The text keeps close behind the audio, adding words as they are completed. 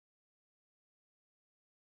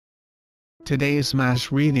Today's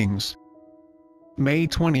Mass readings. May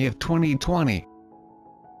 20th, 2020.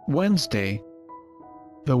 Wednesday.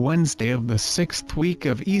 The Wednesday of the 6th week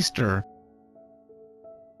of Easter.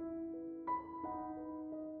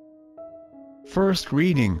 First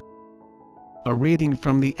reading. A reading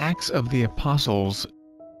from the Acts of the Apostles.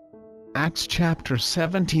 Acts chapter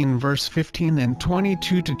 17 verse 15 and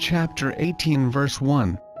 22 to chapter 18 verse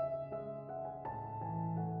 1.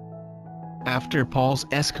 After Paul's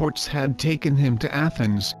escorts had taken him to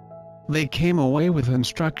Athens, they came away with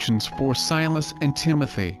instructions for Silas and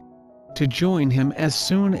Timothy to join him as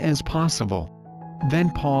soon as possible. Then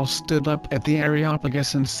Paul stood up at the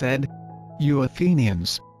Areopagus and said, "You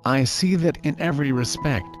Athenians, I see that in every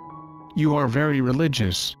respect you are very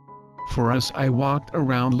religious. For as I walked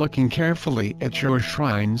around looking carefully at your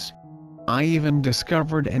shrines, I even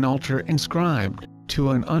discovered an altar inscribed to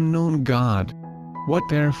an unknown God. What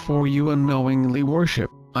therefore you unknowingly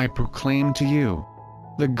worship, I proclaim to you.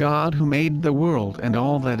 The God who made the world and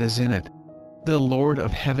all that is in it, the Lord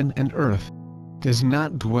of heaven and earth, does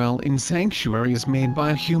not dwell in sanctuaries made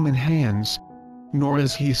by human hands, nor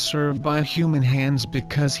is he served by human hands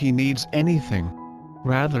because he needs anything.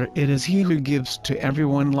 Rather it is he who gives to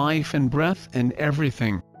everyone life and breath and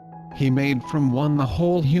everything. He made from one the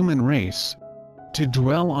whole human race to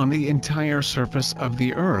dwell on the entire surface of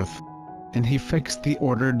the earth, and he fixed the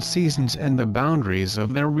ordered seasons and the boundaries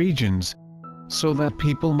of their regions, so that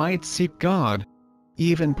people might seek God,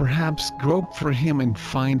 even perhaps grope for him and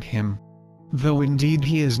find him, though indeed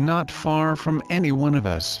he is not far from any one of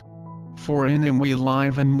us. For in him we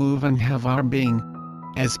live and move and have our being,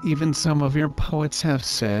 as even some of your poets have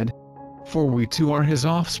said, for we too are his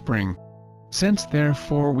offspring. Since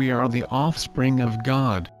therefore we are the offspring of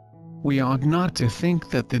God, we ought not to think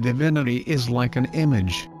that the divinity is like an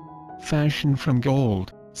image, fashioned from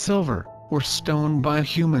gold, silver, or stone by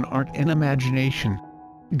human art and imagination.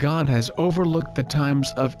 God has overlooked the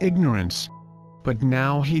times of ignorance, but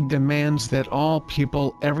now he demands that all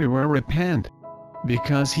people everywhere repent,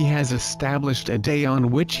 because he has established a day on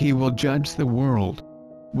which he will judge the world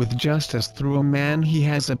with justice through a man he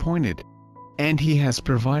has appointed, and he has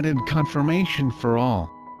provided confirmation for all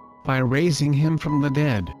by raising him from the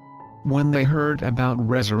dead." When they heard about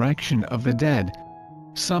resurrection of the dead,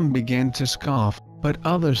 some began to scoff, but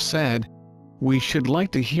others said, "We should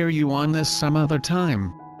like to hear you on this some other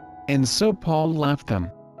time." And so Paul left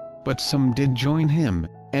them. But some did join him,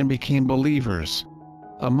 and became believers.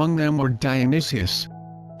 Among them were Dionysius,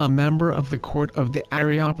 a member of the court of the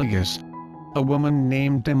Areopagus, a woman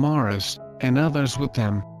named Damaris, and others with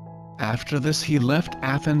them. After this he left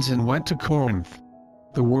Athens and went to Corinth.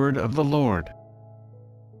 The word of the Lord.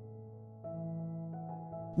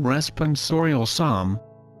 Responsorial Psalm.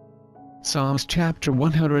 Psalms chapter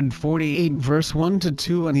 148 verse 1 to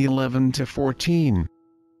 2 and 11 to 14.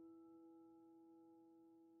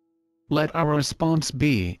 Let our response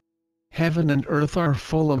be, "Heaven and earth are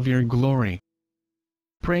full of your glory."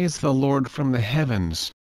 Praise the Lord from the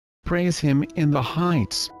heavens. Praise him in the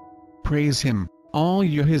heights. Praise him, all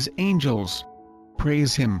you his angels.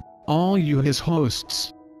 Praise him, all you his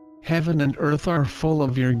hosts. Heaven and earth are full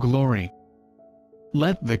of your glory.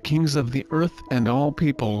 Let the kings of the earth and all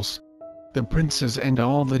peoples, the princes and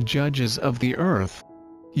all the judges of the earth,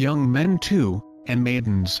 young men too, and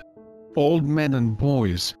maidens, old men and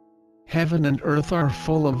boys, heaven and earth are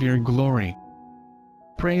full of your glory.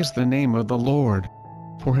 Praise the name of the Lord,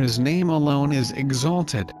 for his name alone is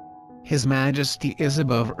exalted. His majesty is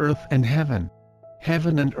above earth and heaven.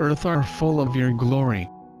 Heaven and earth are full of your glory.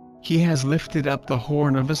 He has lifted up the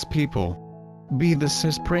horn of his people. Be this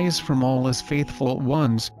his praise from all his faithful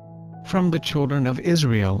ones, from the children of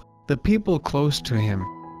Israel, the people close to him.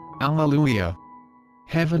 Alleluia.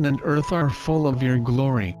 Heaven and earth are full of your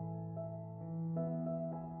glory.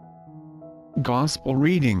 Gospel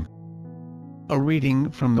reading. A reading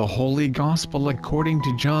from the Holy Gospel according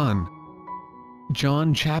to John.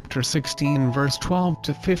 John chapter 16 verse 12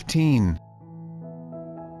 to 15.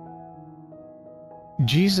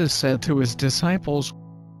 Jesus said to his disciples,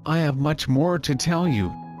 "I have much more to tell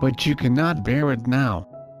you, but you cannot bear it now.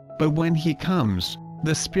 But when he comes,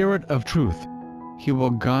 the Spirit of truth, he will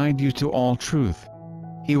guide you to all truth.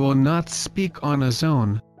 He will not speak on his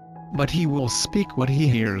own, but he will speak what he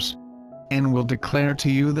hears, and will declare to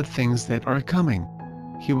you the things that are coming.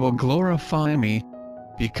 He will glorify me,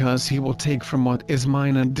 because he will take from what is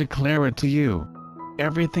mine and declare it to you.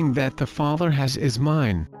 Everything that the Father has is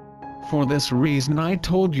mine. For this reason I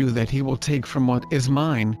told you that he will take from what is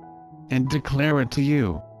mine, and declare it to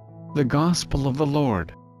you." The Gospel of the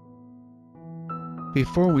Lord.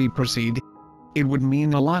 Before we proceed, it would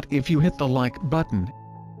mean a lot if you hit the like button.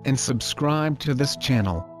 and subscribe to this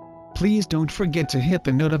channel. Please don't forget to hit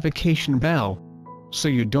the notification bell, so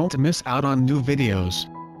you don't miss out on new videos.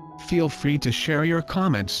 Feel free to share your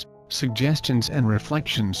comments, suggestions and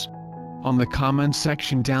reflections on the comment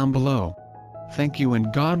section down below. Thank you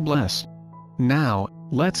and God bless. Now,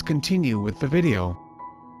 let's continue with the video.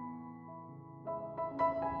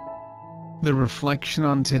 The reflection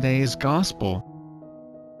on today's Gospel.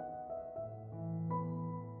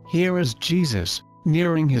 Here is Jesus,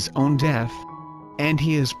 nearing his own death, and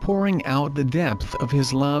he is pouring out the depth of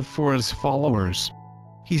his love for his followers.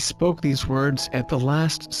 He spoke these words at the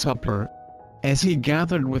Last Supper, as he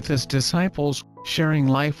gathered with his disciples, sharing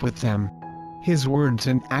life with them. His words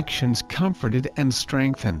and actions comforted and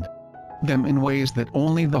strengthened them in ways that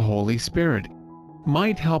only the Holy Spirit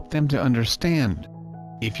might help them to understand.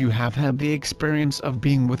 If you have had the experience of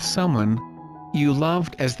being with someone you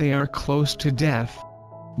loved as they are close to death,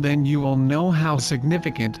 then you will know how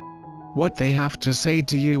significant what they have to say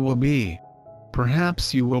to you will be.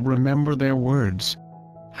 Perhaps you will remember their words,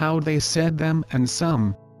 how they said them, and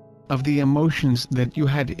some of the emotions that you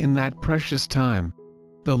had in that precious time.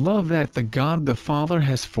 The love that the God the Father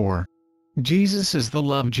has for Jesus is the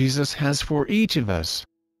love Jesus has for each of us.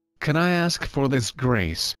 Can I ask for this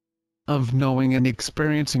grace of knowing and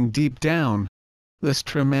experiencing deep down this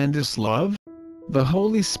tremendous love? The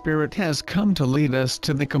Holy Spirit has come to lead us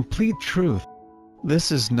to the complete truth.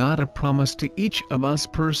 This is not a promise to each of us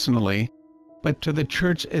personally, but to the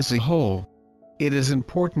Church as a whole. It is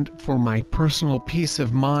important for my personal peace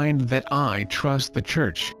of mind that I trust the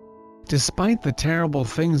Church. Despite the terrible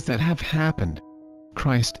things that have happened,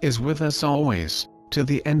 Christ is with us always, to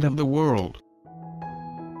the end of the world.